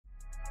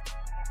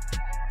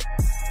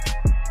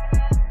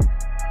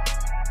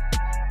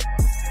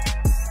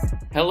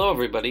Hello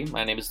everybody,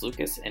 my name is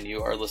Lucas and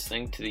you are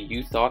listening to the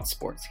You Thought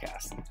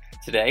Sportscast.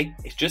 Today,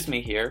 it's just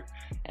me here,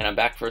 and I'm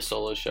back for a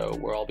solo show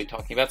where I'll be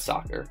talking about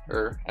soccer,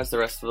 or as the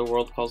rest of the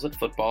world calls it,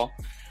 football.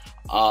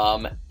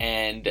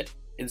 And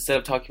instead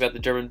of talking about the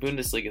German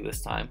Bundesliga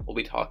this time, we'll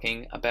be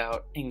talking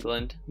about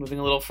England, moving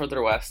a little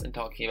further west and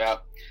talking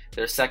about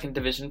their second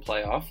division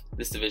playoff.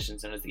 This division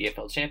is known as the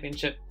EFL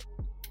Championship,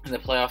 and the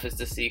playoff is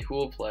to see who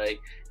will play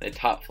in the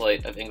top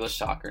flight of English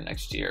soccer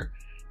next year,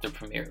 the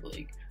Premier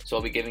League. So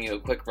I'll be giving you a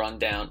quick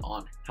rundown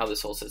on how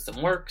this whole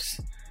system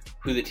works,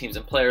 who the teams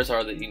and players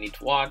are that you need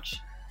to watch,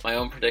 my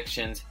own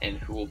predictions, and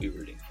who we'll be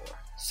rooting for.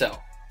 So,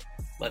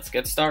 let's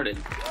get started.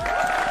 So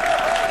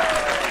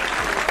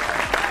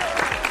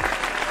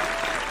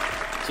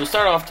we'll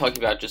start off talking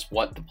about just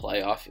what the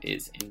playoff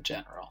is in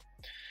general.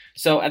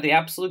 So at the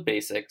absolute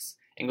basics,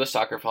 English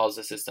soccer follows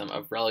a system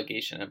of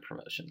relegation and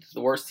promotion.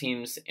 The worst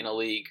teams in a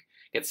league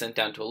get sent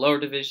down to a lower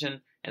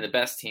division, and the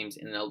best teams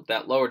in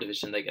that lower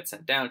division they get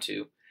sent down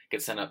to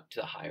get sent up to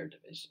the higher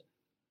division.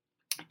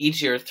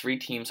 Each year, 3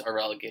 teams are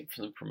relegated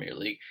from the Premier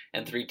League,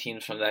 and 3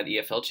 teams from that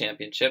EFL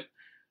Championship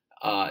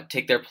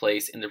take their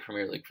place in the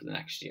Premier League for the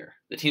next year.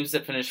 The teams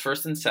that finish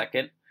first and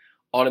second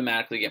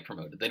automatically get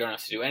promoted. They don't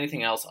have to do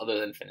anything else other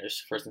than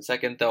finish first and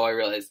second, though I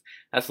realize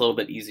that's a little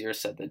bit easier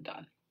said than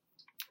done.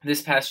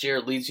 This past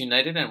year, Leeds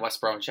United and West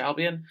Bromwich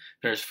Albion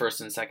finished first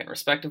and second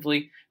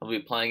respectively, and will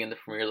be playing in the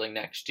Premier League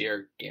next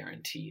year,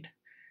 guaranteed.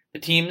 The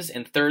teams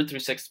in 3rd through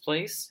 6th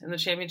place in the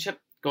Championship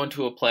go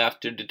into a playoff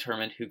to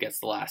determine who gets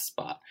the last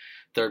spot.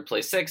 3rd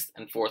place 6th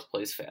and 4th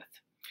place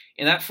 5th.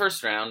 In that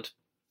first round,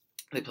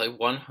 they play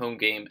 1 home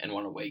game and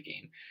 1 away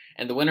game.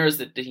 And the winner is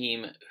the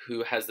team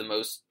who has the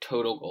most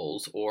total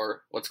goals,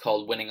 or what's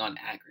called winning on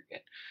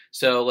aggregate.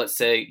 So let's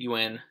say you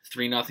win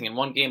 3-0 in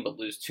one game but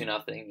lose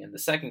 2-0 in the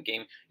second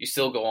game. You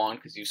still go on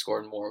because you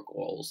scored more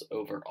goals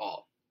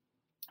overall.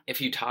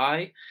 If you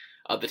tie,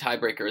 the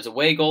tiebreaker is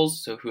away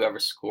goals, so whoever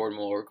scored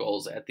more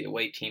goals at the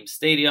away team's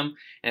stadium.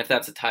 And if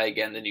that's a tie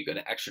again, then you go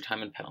to extra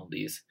time and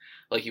penalties,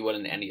 like you would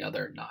in any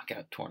other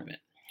knockout tournament.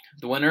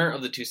 The winner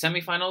of the 2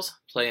 semifinals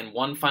play in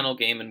 1 final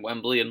game in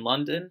Wembley in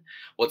London,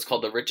 what's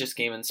called the richest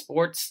game in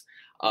sports,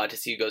 to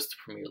see who goes to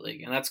Premier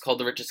League. And that's called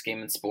the richest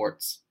game in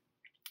sports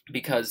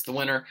because the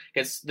winner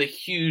gets the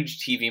huge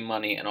TV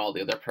money and all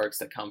the other perks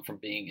that come from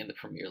being in the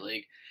Premier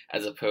League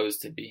as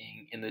opposed to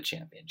being in the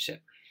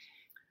Championship.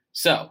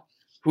 So,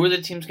 who are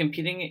the teams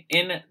competing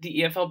in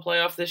the EFL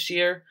playoff this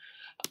year?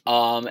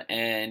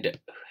 And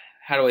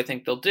how do I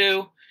think they'll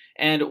do?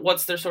 And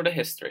what's their sort of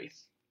history?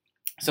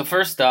 So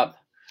first up,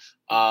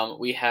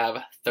 we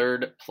have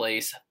 3rd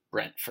place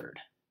Brentford.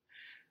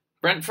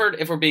 Brentford,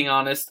 if we're being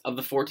honest, of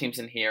the 4 teams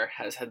in here,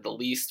 has had the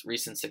least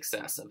recent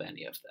success of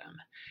any of them.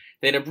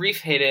 They had a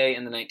brief heyday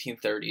in the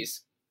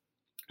 1930s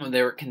when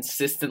they were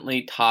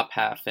consistently top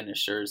half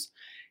finishers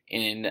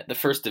in the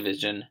first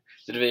division,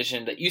 the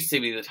division that used to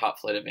be the top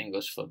flight of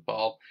English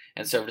football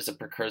and served as a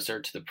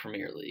precursor to the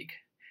Premier League.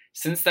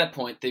 Since that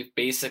point, they've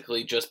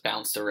basically just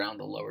bounced around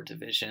the lower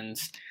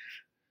divisions,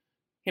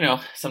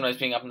 sometimes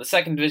being up in the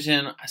 2nd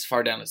division, as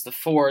far down as the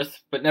 4th,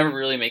 but never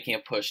really making a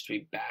push to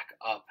be back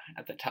up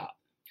at the top.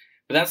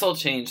 But that's all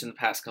changed in the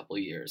past couple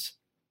of years,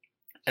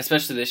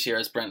 especially this year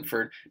as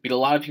Brentford beat a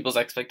lot of people's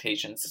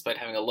expectations despite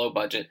having a low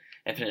budget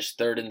and finished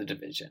 3rd in the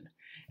division.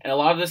 And a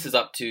lot of this is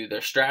up to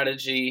their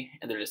strategy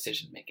and their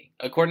decision-making.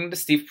 According to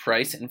Steve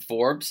Price in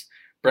Forbes,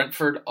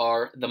 Brentford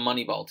are the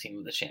Moneyball team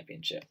of the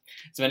Championship.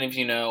 As many of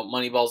you know,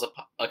 Moneyball is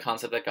a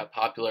concept that got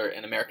popular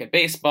in American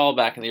baseball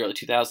back in the early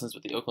 2000s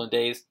with the Oakland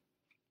A's.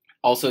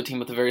 Also a team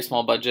with a very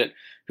small budget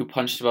who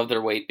punched above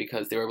their weight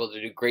because they were able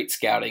to do great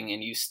scouting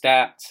and use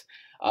stats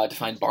to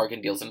find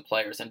bargain deals in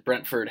players. And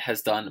Brentford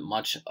has done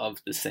much of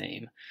the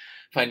same,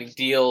 finding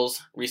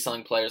deals,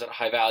 reselling players at a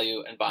high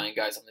value, and buying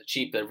guys on the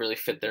cheap that really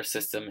fit their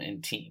system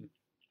and team.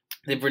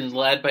 They've been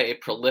led by a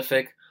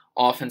prolific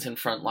offense in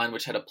front line,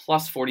 which had a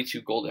plus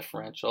 42 goal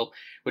differential,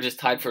 which is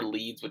tied for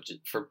Leeds, which is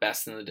for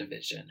best in the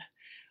division.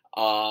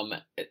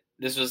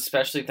 This was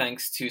especially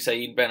thanks to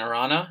Said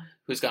Benrahma,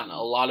 who's gotten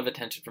a lot of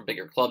attention from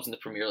bigger clubs in the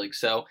Premier League.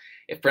 So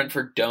if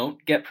Brentford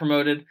don't get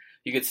promoted,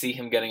 you could see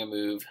him getting a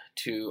move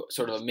to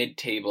sort of a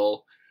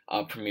mid-table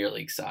Premier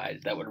League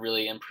side that would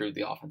really improve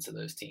the offense of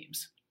those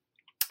teams.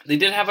 They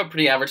did have a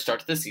pretty average start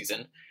to the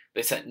season.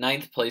 They set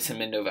 9th place in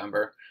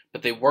mid-November,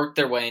 but they worked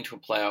their way into a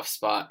playoff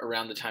spot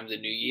around the time of the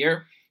new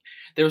year.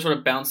 They were sort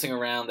of bouncing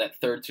around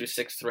that 3rd through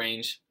 6th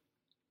range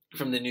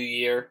from the new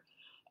year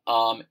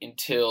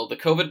until the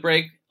COVID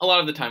break, a lot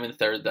of the time in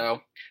 3rd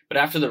though. But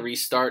after the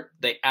restart,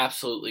 they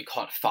absolutely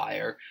caught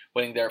fire,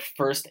 winning their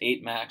first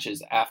 8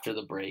 matches after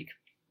the break.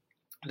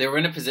 They were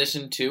in a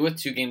position too, with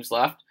 2 games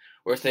left,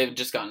 where if they've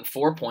just gotten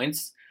 4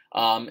 points,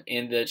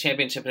 in the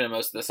Championship and in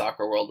most of the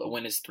soccer world, a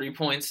win is 3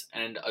 points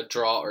and a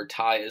draw or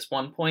tie is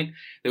 1 point.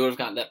 They would have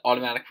gotten that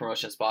automatic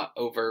promotion spot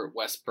over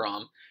West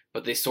Brom,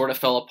 but they sort of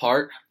fell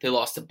apart. They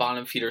lost to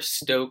bottom feeders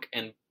Stoke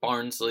and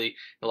Barnsley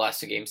the last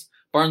 2 games.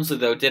 Barnsley,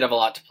 though, did have a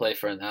lot to play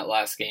for in that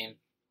last game,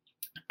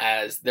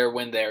 as their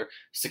win there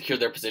secured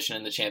their position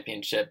in the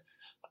Championship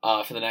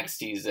for the next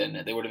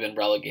season. They would have been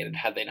relegated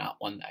had they not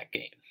won that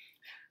game.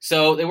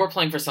 So they were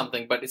playing for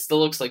something, but it still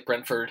looks like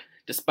Brentford,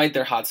 despite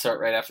their hot start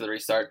right after the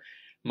restart,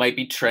 might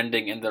be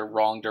trending in the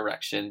wrong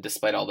direction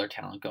despite all their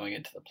talent going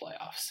into the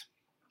playoffs.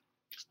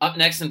 Up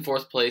next in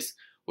fourth place,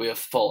 we have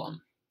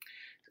Fulham,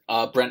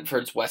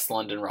 Brentford's West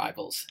London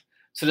rivals.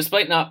 So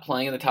despite not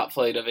playing in the top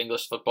flight of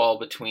English football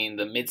between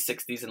the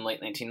mid-60s and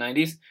late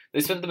 1990s, they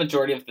spent the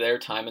majority of their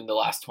time in the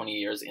last 20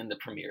 years in the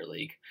Premier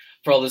League.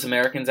 For all those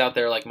Americans out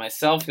there like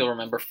myself, you'll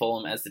remember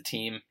Fulham as the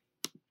team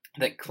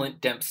that Clint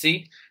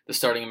Dempsey, the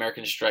starting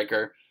American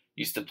striker,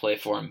 used to play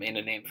for and made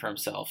a name for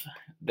himself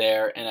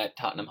there and at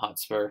Tottenham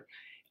Hotspur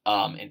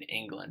in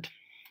England.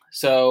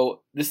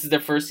 So this is their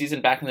first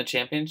season back in the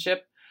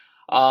Championship.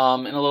 In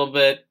a little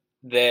bit,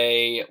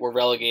 they were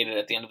relegated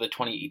at the end of the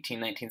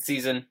 2018-19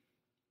 season,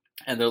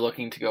 and they're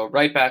looking to go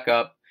right back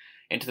up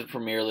into the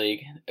Premier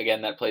League.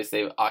 Again, that place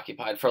they've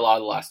occupied for a lot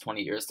of the last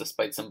 20 years,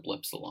 despite some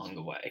blips along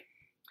the way.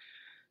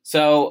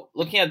 So,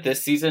 looking at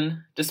this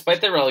season,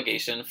 despite their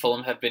relegation,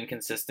 Fulham have been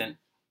consistent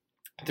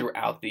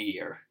throughout the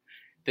year.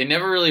 They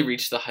never really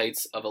reached the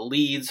heights of a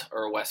Leeds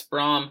or a West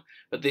Brom,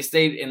 but they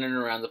stayed in and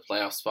around the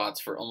playoff spots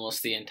for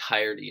almost the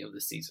entirety of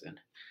the season.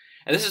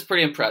 And this is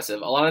pretty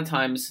impressive. A lot of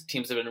times,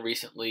 teams that have been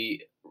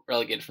recently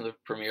relegated from the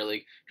Premier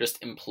League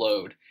just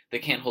implode. They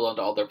can't hold on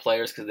to all their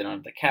players because they don't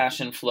have the cash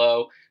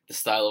inflow, the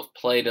style of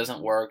play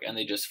doesn't work, and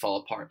they just fall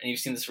apart. And you've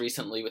seen this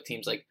recently with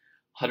teams like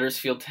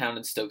Huddersfield Town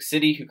and Stoke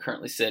City, who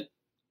currently sit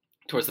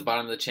towards the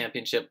bottom of the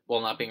Championship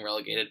while not being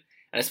relegated,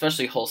 and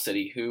especially Hull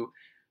City, who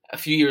a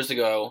few years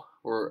ago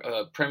were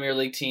a Premier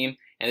League team,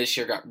 and this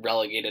year got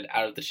relegated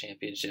out of the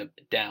Championship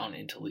down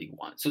into League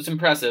One. So it's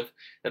impressive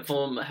that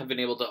Fulham have been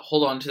able to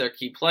hold on to their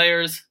key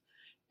players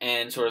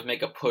and sort of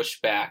make a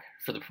push back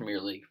for the Premier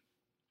League.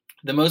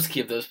 The most key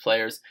of those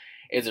players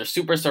is their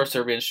superstar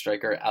Serbian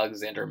striker,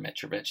 Aleksandar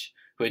Mitrovic,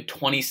 who had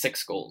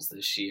 26 goals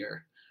this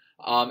year.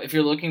 If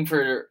you're looking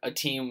for a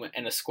team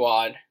and a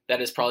squad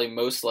that is probably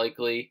most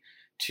likely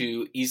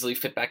to easily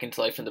fit back into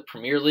life in the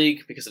Premier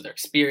League because of their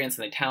experience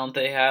and the talent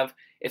they have,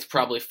 it's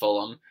probably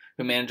Fulham,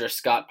 who manager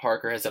Scott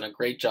Parker has done a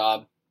great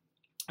job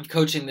of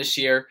coaching this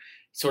year,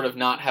 sort of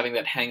not having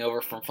that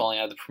hangover from falling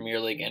out of the Premier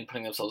League and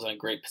putting themselves in a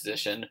great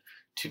position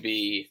to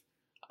be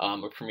a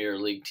Premier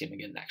League team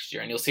again next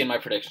year. And you'll see in my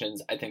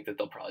predictions, I think that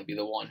they'll probably be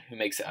the one who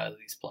makes it out of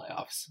these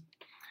playoffs.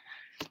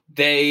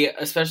 They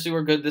especially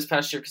were good this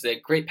past year because they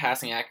had great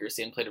passing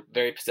accuracy and played a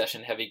very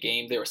possession-heavy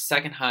game. They were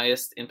second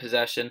highest in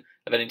possession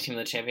of any team in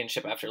the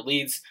Championship after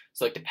Leeds,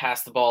 so like to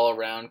pass the ball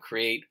around,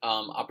 create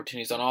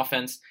opportunities on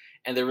offense,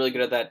 and they're really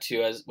good at that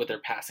too, as with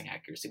their passing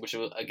accuracy, which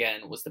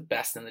again was the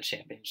best in the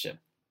Championship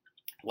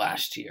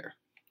last year.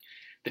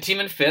 The team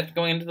in fifth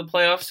going into the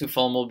playoffs, who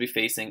Fulham will be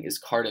facing, is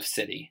Cardiff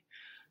City.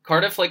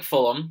 Cardiff, like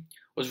Fulham,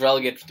 was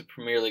relegated from the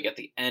Premier League at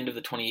the end of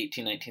the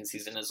 2018-19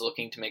 season and is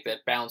looking to make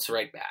that bounce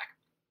right back.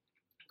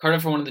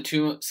 Cardiff are one of the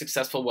two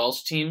successful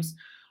Welsh teams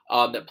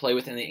that play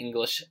within the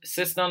English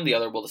system, the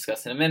other we'll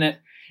discuss in a minute,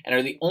 and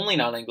are the only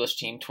non-English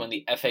team to win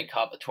the FA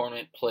Cup, a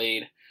tournament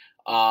played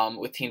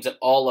with teams at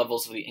all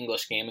levels of the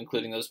English game,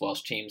 including those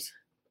Welsh teams.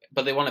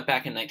 But they won it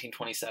back in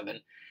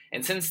 1927.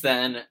 And since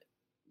then,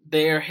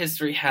 their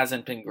history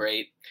hasn't been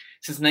great.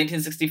 Since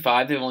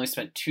 1965, they've only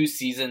spent 2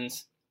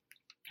 seasons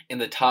in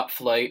the top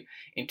flight,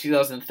 in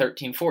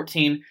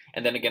 2013-14,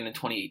 and then again in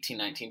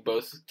 2018-19,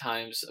 both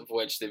times of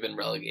which they've been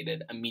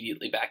relegated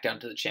immediately back down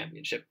to the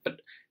Championship.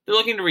 But they're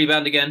looking to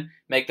rebound again,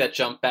 make that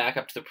jump back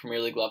up to the Premier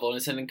League level, and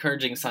it's an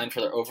encouraging sign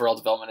for their overall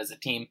development as a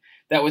team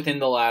that within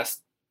the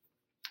last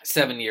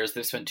 7 years,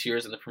 they've spent 2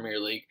 years in the Premier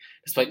League,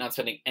 despite not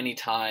spending any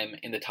time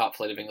in the top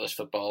flight of English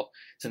football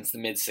since the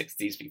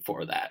mid-60s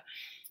before that.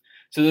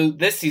 So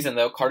this season,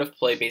 though, Cardiff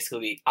play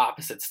basically the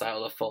opposite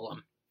style of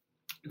Fulham.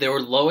 They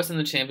were lowest in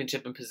the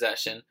Championship in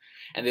possession,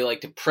 and they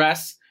like to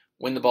press,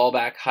 win the ball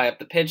back high up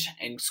the pitch,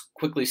 and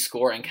quickly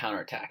score and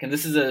counterattack. And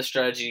this is a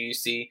strategy you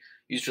see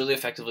used really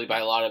effectively by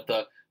a lot of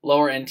the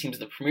lower-end teams of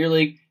the Premier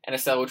League, and a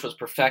style which was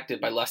perfected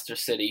by Leicester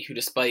City, who,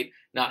 despite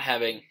not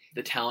having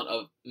the talent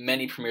of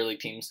many Premier League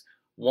teams,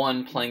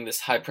 won playing this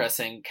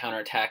high-pressing,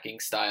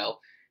 counterattacking style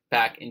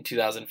back in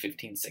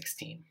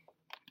 2015-16.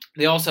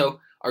 They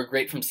also are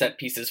great from set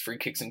pieces, free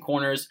kicks, and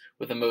corners,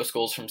 with the most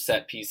goals from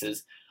set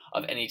pieces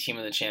of any team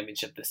in the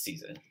Championship this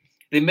season.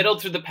 They middled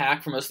through the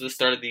pack for most of the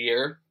start of the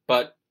year,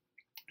 but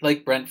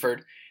like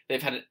Brentford,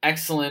 they've had an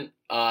excellent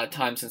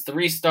time since the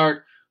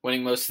restart,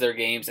 winning most of their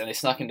games, and they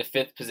snuck into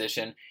 5th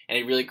position, and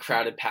a really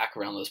crowded pack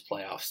around those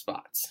playoff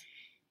spots.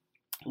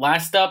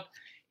 Last up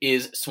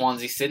is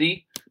Swansea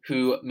City,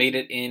 who made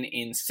it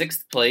in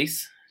 6th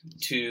place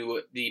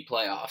to the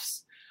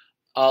playoffs.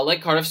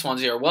 Like Cardiff,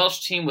 Swansea are a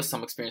Welsh team with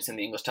some experience in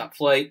the English top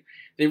flight.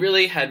 They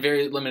really had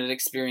very limited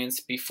experience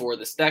before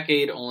this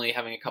decade, only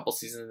having a couple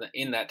seasons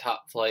in that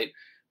top flight.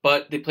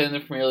 But they played in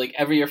the Premier League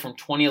every year from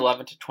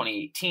 2011 to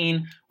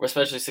 2018, were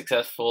especially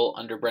successful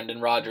under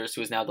Brendan Rodgers,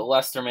 who is now the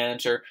Leicester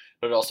manager,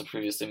 but had also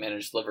previously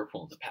managed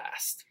Liverpool in the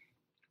past.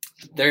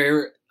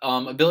 Their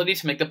ability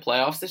to make the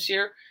playoffs this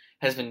year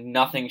has been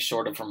nothing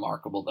short of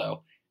remarkable,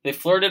 though. They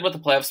flirted with the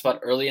playoff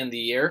spot early in the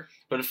year,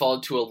 but it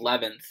followed to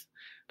 11th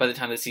by the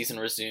time the season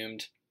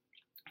resumed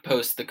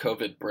post the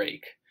COVID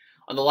break.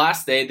 On the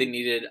last day, they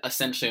needed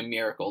essentially a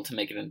miracle to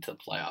make it into the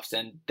playoffs,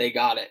 and they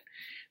got it.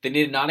 They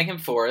needed Nottingham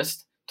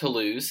Forest to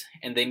lose,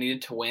 and they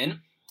needed to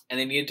win, and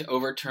they needed to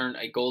overturn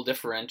a goal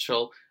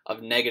differential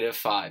of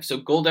 -5. So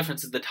goal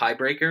difference is the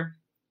tiebreaker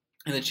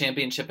in the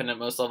championship and at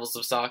most levels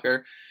of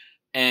soccer,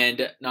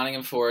 and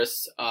Nottingham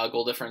Forest's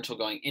goal differential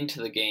going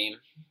into the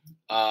game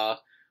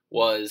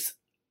was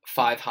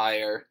 5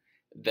 higher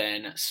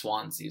than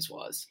Swansea's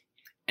was.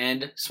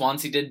 And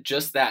Swansea did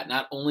just that,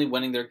 not only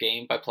winning their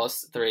game by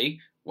 +3,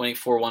 winning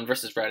 4-1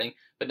 versus Reading,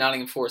 but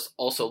Nottingham Forest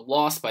also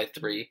lost by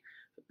 3,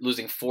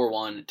 losing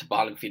 4-1 to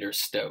bottom feeder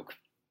Stoke.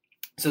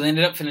 So they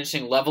ended up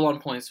finishing level on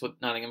points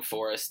with Nottingham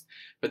Forest,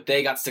 but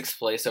they got 6th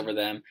place over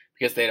them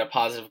because they had a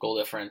positive goal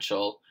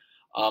differential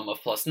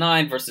of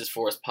 +9 versus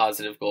Forest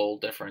positive goal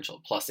differential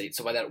of +8.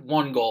 So by that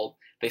one goal,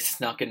 they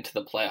snuck into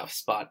the playoff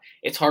spot.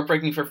 It's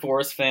heartbreaking for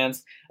Forest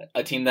fans,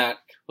 a team that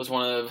was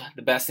one of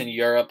the best in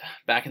Europe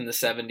back in the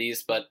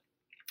 70s, but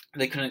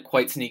they couldn't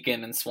quite sneak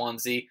in, and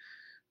Swansea,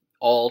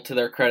 all to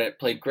their credit,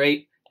 played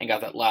great and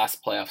got that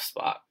last playoff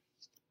spot.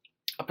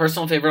 A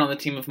personal favorite on the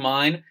team of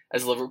mine,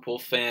 as a Liverpool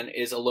fan,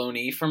 is a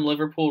loanee from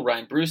Liverpool,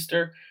 Ryan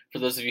Brewster. For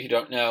those of you who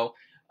don't know,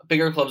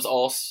 bigger clubs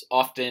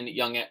often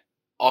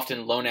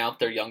loan out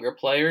their younger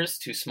players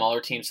to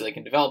smaller teams so they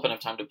can develop and have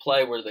time to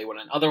play where they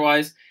wouldn't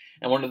otherwise.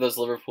 And one of those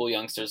Liverpool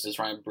youngsters is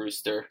Ryan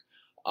Brewster,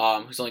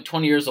 who's only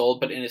 20 years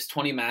old, but in his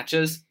 20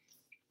 matches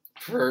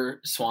for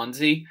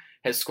Swansea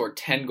has scored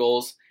 10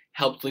 goals,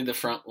 helped lead the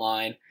front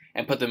line,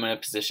 and put them in a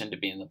position to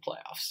be in the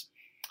playoffs.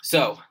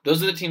 So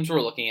those are the teams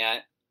we're looking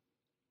at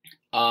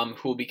who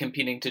will be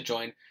competing to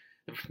join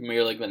the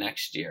Premier League the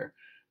next year.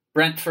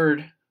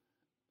 Brentford,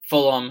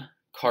 Fulham,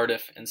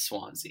 Cardiff, and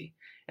Swansea.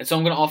 And so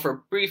I'm going to offer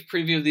a brief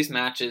preview of these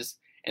matches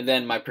and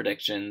then my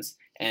predictions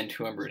and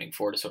who I'm rooting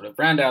for to sort of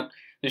round out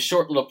this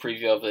short little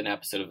preview of an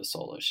episode of a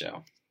solo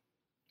show.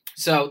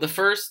 So the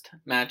first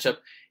matchup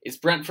is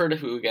Brentford,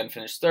 who again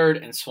finished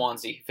 3rd, and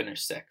Swansea, who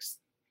finished 6th.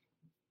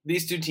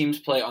 These two teams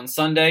play on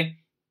Sunday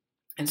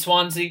in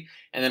Swansea,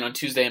 and then on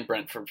Tuesday in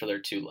Brentford for their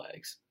 2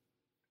 legs.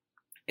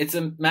 It's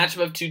a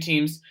matchup of two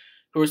teams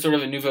who are sort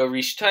of a nouveau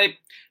riche type,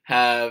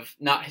 have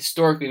not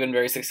historically been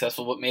very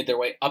successful, but made their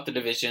way up the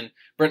division.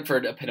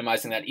 Brentford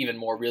epitomizing that even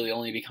more, really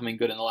only becoming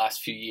good in the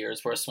last few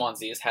years, whereas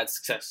Swansea has had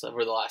success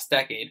over the last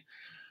decade.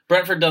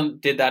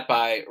 Brentford did that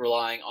by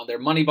relying on their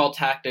moneyball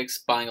tactics,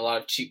 buying a lot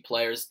of cheap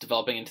players,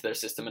 developing into their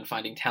system, and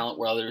finding talent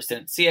where others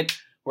didn't see it,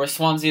 whereas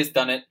Swansea has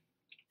done it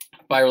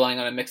by relying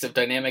on a mix of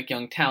dynamic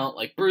young talent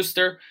like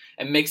Brewster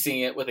and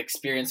mixing it with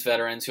experienced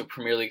veterans who have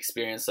Premier League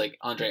experience like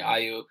Andre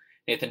Ayew,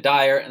 Nathan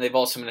Dyer, and they've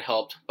also been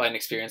helped by an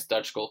experienced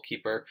Dutch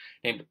goalkeeper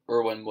named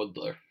Erwin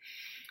Woodler.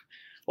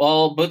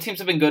 While both teams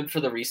have been good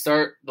for the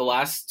restart, the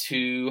last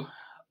 2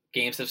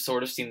 games have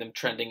sort of seen them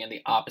trending in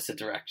the opposite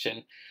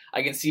direction.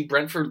 I can see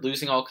Brentford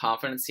losing all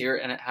confidence here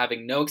and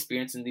having no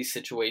experience in these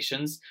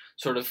situations,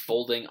 sort of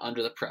folding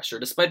under the pressure,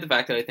 despite the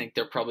fact that I think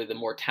they're probably the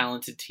more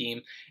talented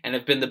team and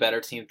have been the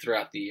better team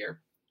throughout the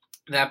year.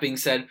 That being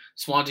said,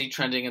 Swansea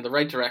trending in the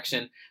right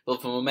direction. They'll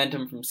have the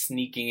momentum from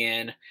sneaking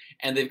in,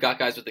 and they've got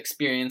guys with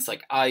experience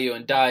like Ayew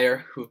and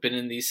Dyer who've been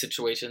in these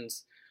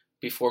situations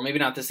before. Maybe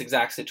not this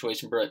exact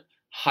situation, but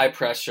high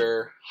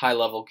pressure, high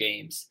level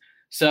games.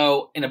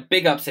 So in a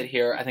big upset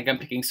here, I think I'm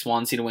picking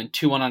Swansea to win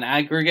 2-1 on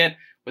aggregate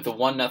with a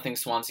 1-0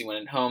 Swansea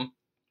win at home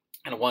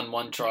and a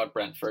 1-1 draw at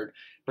Brentford,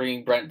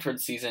 bringing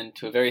Brentford's season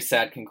to a very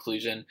sad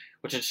conclusion,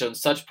 which had shown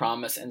such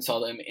promise and saw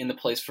them in the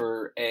place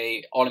for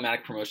a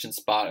automatic promotion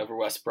spot over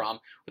West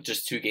Brom with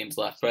just 2 games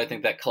left. But I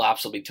think that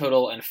collapse will be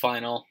total and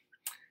final,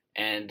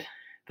 and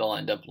they'll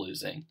end up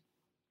losing.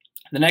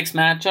 The next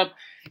matchup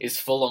is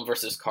Fulham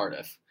versus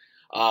Cardiff,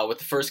 with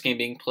the first game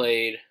being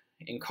played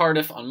in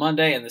Cardiff on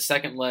Monday and the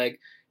second leg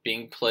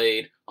being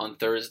played on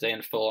Thursday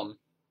in Fulham.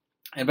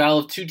 A battle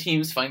of two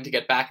teams fighting to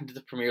get back into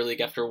the Premier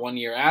League after a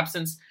 1-year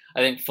absence.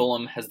 I think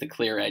Fulham has the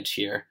clear edge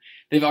here.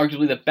 They've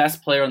arguably the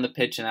best player on the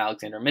pitch in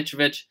Alexander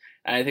Mitrovic,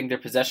 and I think their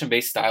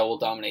possession-based style will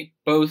dominate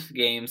both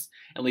games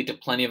and lead to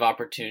plenty of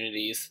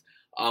opportunities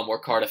where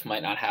Cardiff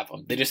might not have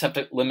them. They just have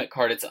to limit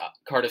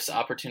Cardiff's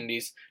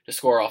opportunities to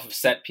score off of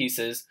set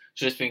pieces,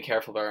 so just being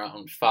careful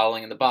around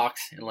fouling in the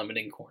box and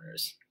limiting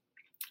corners.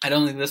 I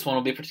don't think this one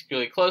will be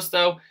particularly close,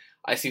 though.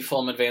 I see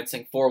Fulham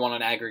advancing 4-1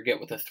 on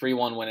aggregate with a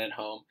 3-1 win at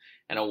home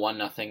and a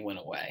 1-0 win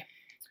away.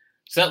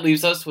 So that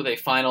leaves us with a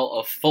final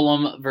of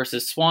Fulham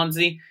versus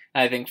Swansea.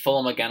 And I think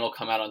Fulham again will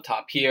come out on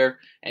top here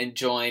and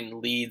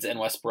join Leeds and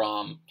West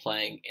Brom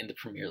playing in the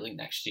Premier League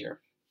next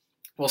year.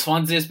 Well,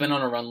 Swansea has been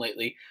on a run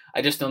lately.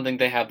 I just don't think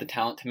they have the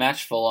talent to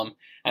match Fulham.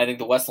 And I think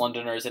the West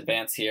Londoners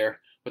advance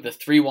here with a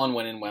 3-1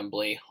 win in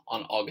Wembley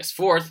on August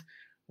 4th,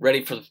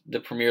 ready for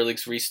the Premier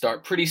League's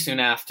restart pretty soon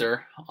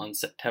after on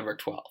September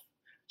 12th.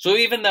 So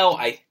even though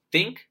I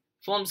think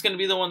Fulham's going to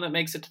be the one that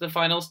makes it to the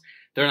finals,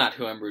 they're not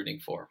who I'm rooting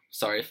for.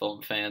 Sorry,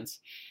 Fulham fans.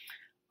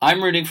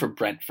 I'm rooting for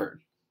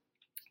Brentford.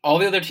 All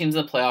the other teams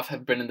in the playoff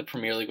have been in the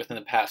Premier League within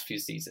the past few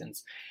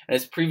seasons. And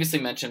as previously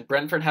mentioned,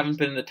 Brentford haven't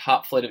been in the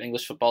top flight of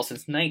English football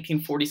since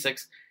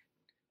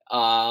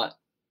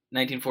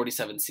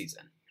 1947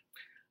 season.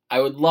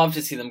 I would love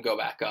to see them go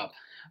back up,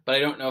 but I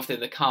don't know if they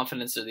have the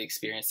confidence or the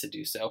experience to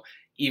do so,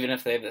 even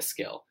if they have the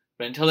skill.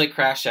 But until they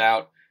crash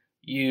out,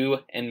 you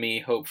and me,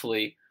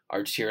 hopefully,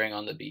 are cheering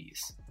on the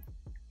Bees.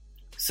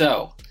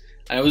 So,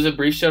 I know it was a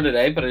brief show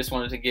today, but I just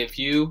wanted to give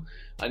you,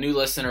 a new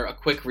listener, a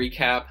quick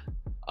recap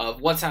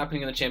of what's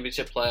happening in the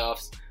championship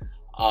playoffs,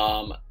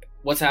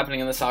 what's happening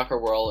in the soccer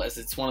world, as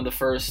it's one of the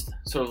first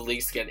sort of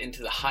leagues to get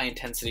into the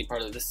high-intensity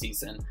part of the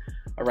season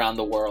around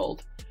the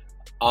world.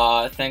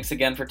 Thanks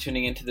again for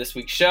tuning into this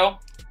week's show.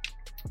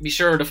 Be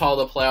sure to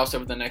follow the playoffs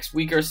over the next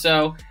week or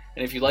so,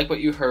 and if you like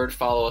what you heard,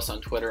 follow us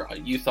on Twitter at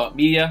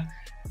YouThoughtMedia.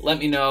 Let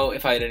me know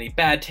if I had any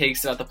bad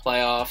takes about the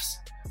playoffs,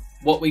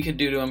 what we could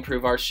do to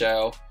improve our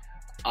show,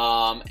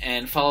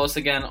 and follow us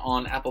again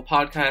on Apple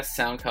Podcasts,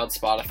 SoundCloud,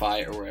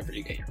 Spotify, or wherever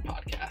you get your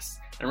podcasts.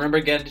 And remember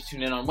again to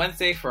tune in on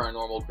Wednesday for our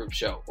normal group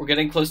show. We're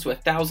getting close to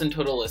 1,000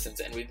 total listens,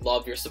 and we'd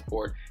love your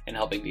support in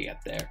helping to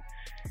get there.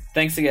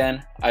 Thanks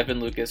again. I've been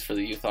Lucas for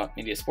the You Thought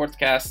Media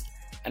Sportscast,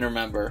 and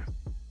remember,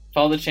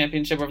 follow the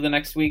championship over the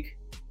next week,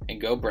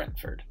 and go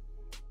Brentford.